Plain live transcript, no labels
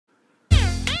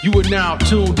You are now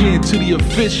tuned in to the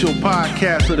official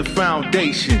podcast of the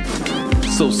Foundation.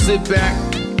 So sit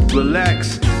back,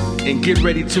 relax, and get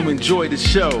ready to enjoy the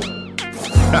show.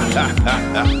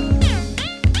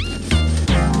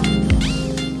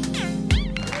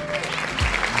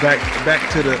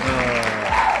 Back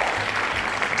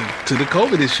to the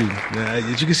COVID issue.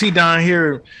 As you can see down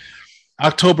here,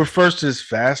 October 1st is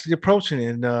fastly approaching,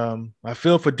 and I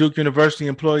feel for Duke University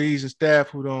employees and staff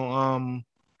who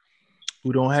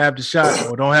don't have the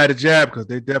shot or don't have the jab, because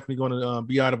they're definitely going to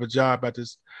be out of a job at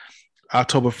this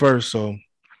October 1st. So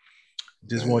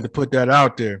just wanted to put that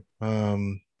out there.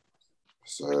 And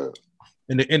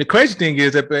the crazy thing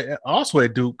is that also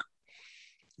at Duke,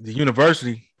 the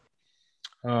university,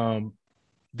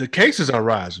 the cases are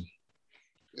rising.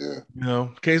 Yeah, you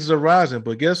know, cases are rising,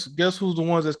 but guess who's the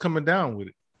ones that's coming down with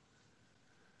it?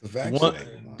 The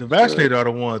vaccinated. The vaccinated are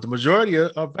the ones. The majority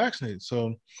are vaccinated.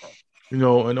 So, you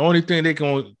know, and the only thing they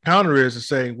can counter is to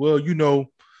say, well, you know, at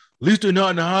least they're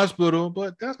not in the hospital.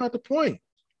 But that's not the point.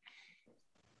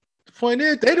 The point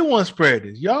is they the ones spread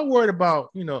this. Y'all worried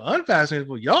about, you know, unvaccinated,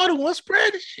 but y'all the ones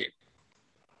spread this shit.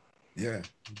 Yeah,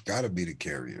 gotta be the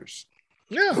carriers.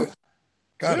 Yeah,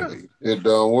 gotta be. It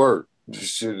don't work. This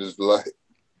shit is like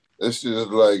a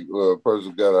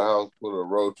person got a house full of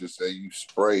roaches, say you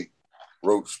spray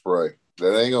roach spray.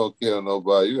 That ain't gonna kill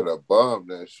nobody. You gotta bomb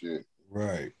that shit.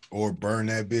 Right. Or burn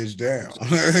that bitch down. You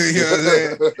know what I'm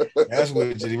saying? That's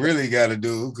what you really gotta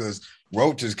do, because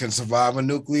roaches can survive a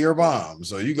nuclear bomb.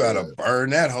 So you gotta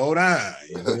burn that whole down.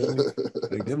 You know what I mean?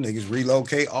 Like, them niggas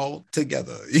relocate all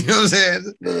together. You know what I'm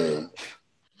saying? Yeah.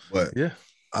 But yeah,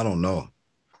 I don't know.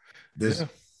 This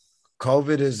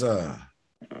COVID is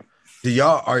do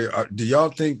y'all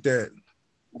think that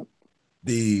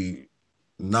the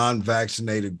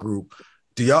non-vaccinated group,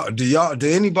 do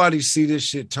anybody see this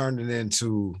shit turning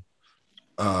into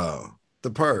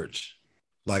the purge?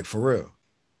 Like, for real?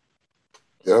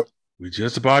 Yep. We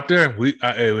just about there.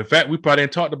 In fact, we probably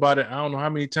ain't talked about it. I don't know how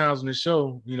many times on the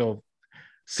show. You know,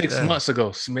 6 months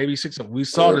ago, maybe 6. We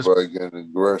saw Everybody this. getting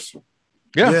aggressive.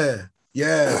 Yeah.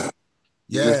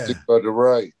 Just think about the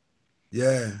right.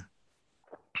 Yeah.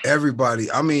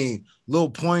 Everybody. I mean, Lil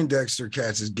Poindexter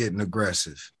cats is getting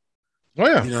aggressive. Oh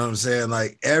yeah. You know what I'm saying?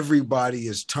 Like, everybody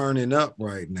is turning up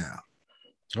right now.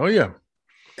 Oh yeah.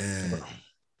 And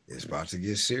it's about to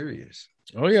get serious.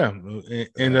 Oh yeah.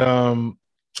 And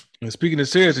speaking of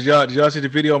serious, did y'all see the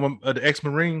video of the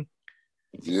ex-Marine?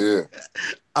 Yeah.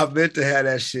 I meant to have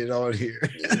that shit on here.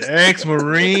 The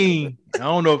ex-Marine. I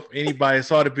don't know if anybody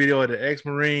saw the video of the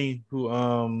ex-Marine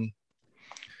who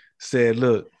said,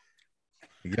 look,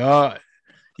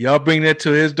 y'all bring that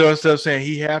to his doorstep saying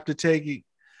he have to take it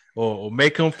or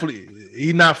make him flee.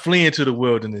 He's not fleeing to the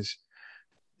wilderness.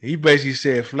 He basically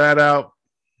said flat out,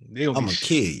 I'm gonna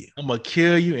kill you. I'm gonna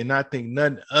kill you and not think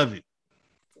nothing of it.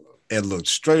 And looked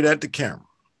straight at the camera.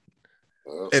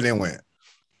 And then went.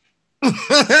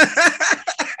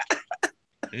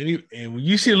 And when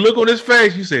you see the look on his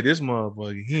face, you say, "This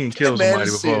motherfucker, he ain't killed somebody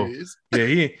before."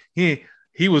 Yeah,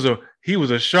 he was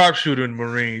a sharpshooter in the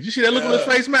Marines. You see that look on his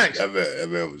face, Max? That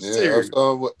man was serious.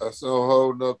 I saw him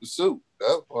holding up the suit.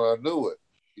 That's why I knew it.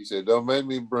 He said, "Don't make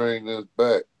me bring this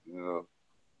back." You know.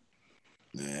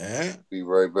 Yeah. Be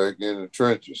right back in the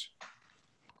trenches,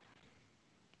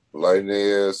 lighting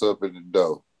their ass up in the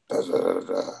door.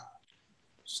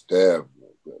 Stab.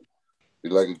 Be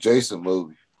like a Jason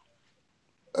movie.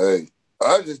 Hey,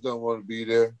 I just don't want to be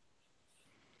there.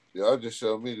 Y'all just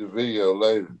show me the video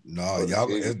later. No, y'all,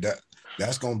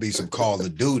 that's gonna be some Call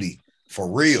of Duty for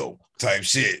real type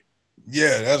shit.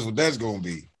 Yeah, that's what that's gonna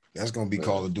be. That's gonna be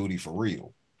Call of Duty for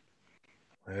real.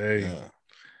 Hey,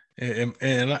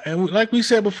 and like we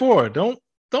said before, don't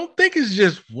think it's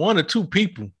just one or two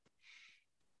people.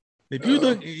 If you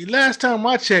look, last time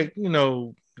I checked, you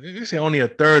know, they say only a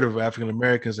third of African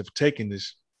Americans have taken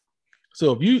this.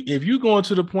 So if you going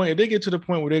to the point, if they get to the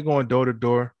point where they're going door to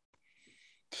door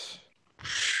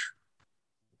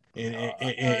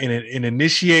and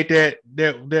initiate that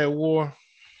war,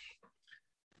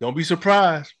 don't be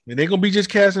surprised. And they're gonna be just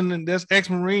casting that's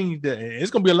ex-Marines.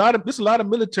 It's gonna be a lot of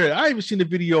military. I even seen the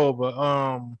video of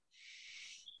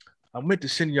I meant to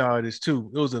send y'all this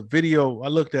too. It was a video I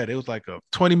looked at. It was like a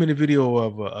 20-minute video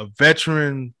of a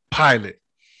veteran pilot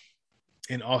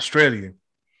in Australia.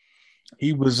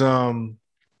 He was telling,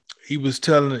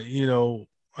 you know,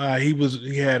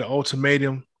 he had an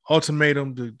ultimatum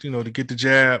to, you know, to get the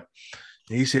jab.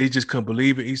 And he said he just couldn't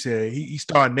believe it. He said he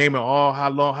started naming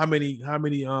how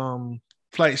many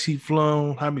flights he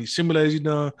flown, how many simulators he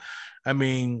done. I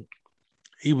mean,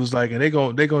 he was like, and they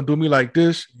gonna do me like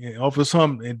this and offer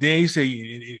something. And then he said,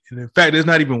 and in fact, it's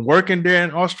not even working there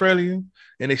in Australia,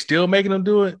 and they still making them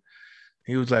do it.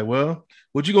 He was like, well,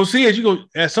 what you gonna see is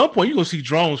at some point you gonna see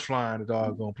drones flying the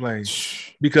doggone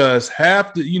planes because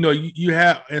half the you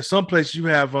have in some places you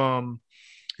have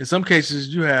in some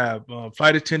cases you have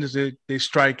flight attendants they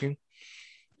striking,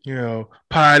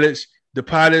 pilots, the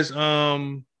pilots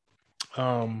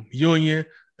union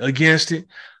against it.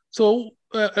 So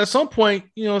at some point,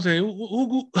 you know what I'm saying,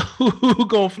 who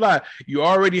gonna fly? You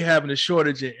already having a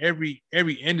shortage in every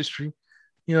industry.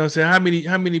 You know what I'm saying?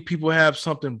 How many people have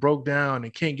something broke down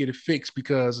and can't get it fixed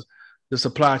because the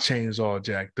supply chain is all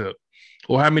jacked up?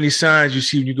 Or how many signs you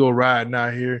see when you go riding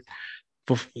out here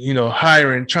for trying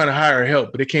to hire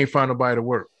help, but they can't find nobody to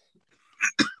work.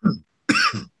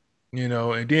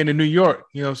 And then in New York,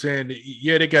 you know what I'm saying?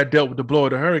 Yeah, they got dealt with the blow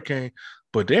of the hurricane,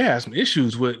 but they had some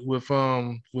issues with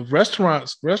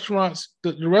restaurants.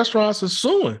 The restaurants are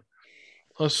suing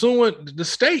the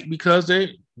state because their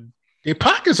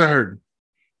pockets are hurting.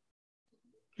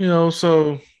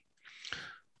 So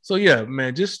yeah,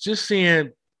 man, just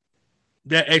seeing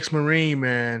that ex-Marine,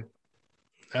 man,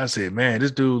 I said, man, this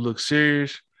dude looks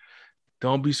serious.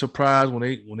 Don't be surprised when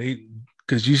they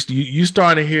because you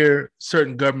starting to hear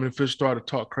certain government officials start to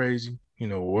talk crazy.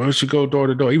 Where should go door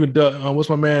to door? Even what's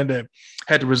my man that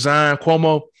had to resign,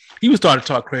 Cuomo? He was starting to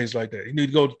talk crazy like that. He need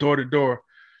to go door to door,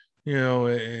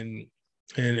 and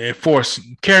force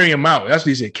carry him out. That's what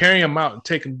he said. Carry him out and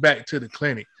take him back to the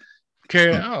clinic.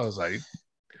 I was like,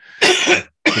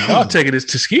 y'all taking this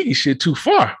Tuskegee shit too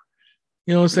far.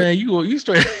 You know what I'm saying? You want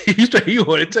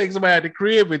to take somebody at the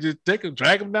crib and just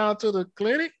drag him down to the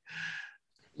clinic?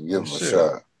 Give him a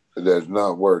shot. That's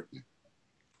not working.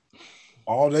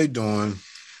 All they doing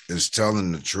is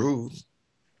telling the truth.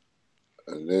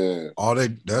 And then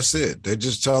that's it. They're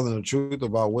just telling the truth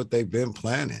about what they've been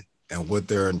planning and what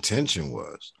their intention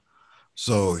was.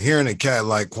 So hearing a cat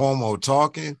like Cuomo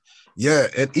talking, yeah,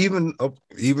 and even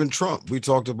Trump, we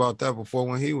talked about that before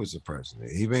when he was the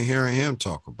president. He been hearing him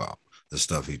talk about the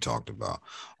stuff he talked about.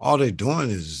 All they're doing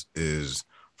is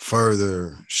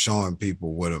further showing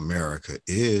people what America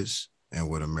is and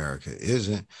what America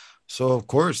isn't. So of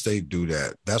course they do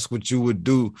that. That's what you would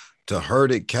do to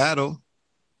herded cattle,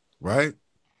 right?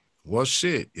 Well,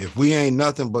 shit, if we ain't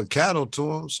nothing but cattle to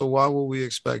them, so why would we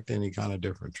expect any kind of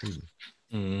different treatment?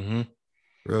 Mm-hmm.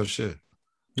 Real shit.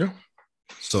 Yeah.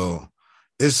 So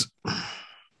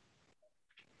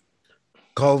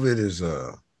COVID's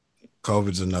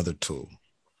another tool.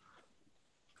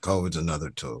 COVID's another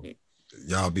tool.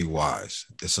 Y'all be wise.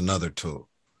 It's another tool.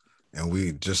 And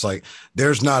we just like,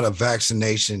 there's not a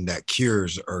vaccination that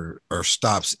cures or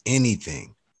stops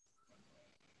anything.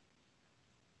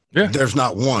 Yeah. There's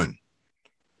not one.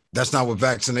 That's not what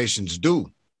vaccinations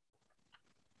do.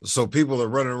 So people are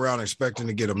running around expecting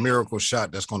to get a miracle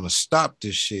shot that's going to stop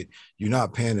this shit. You're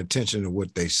not paying attention to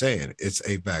what they're saying. It's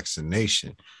a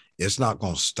vaccination. It's not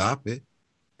going to stop it.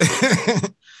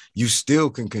 You still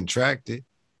can contract it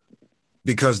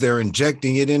because they're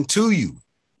injecting it into you.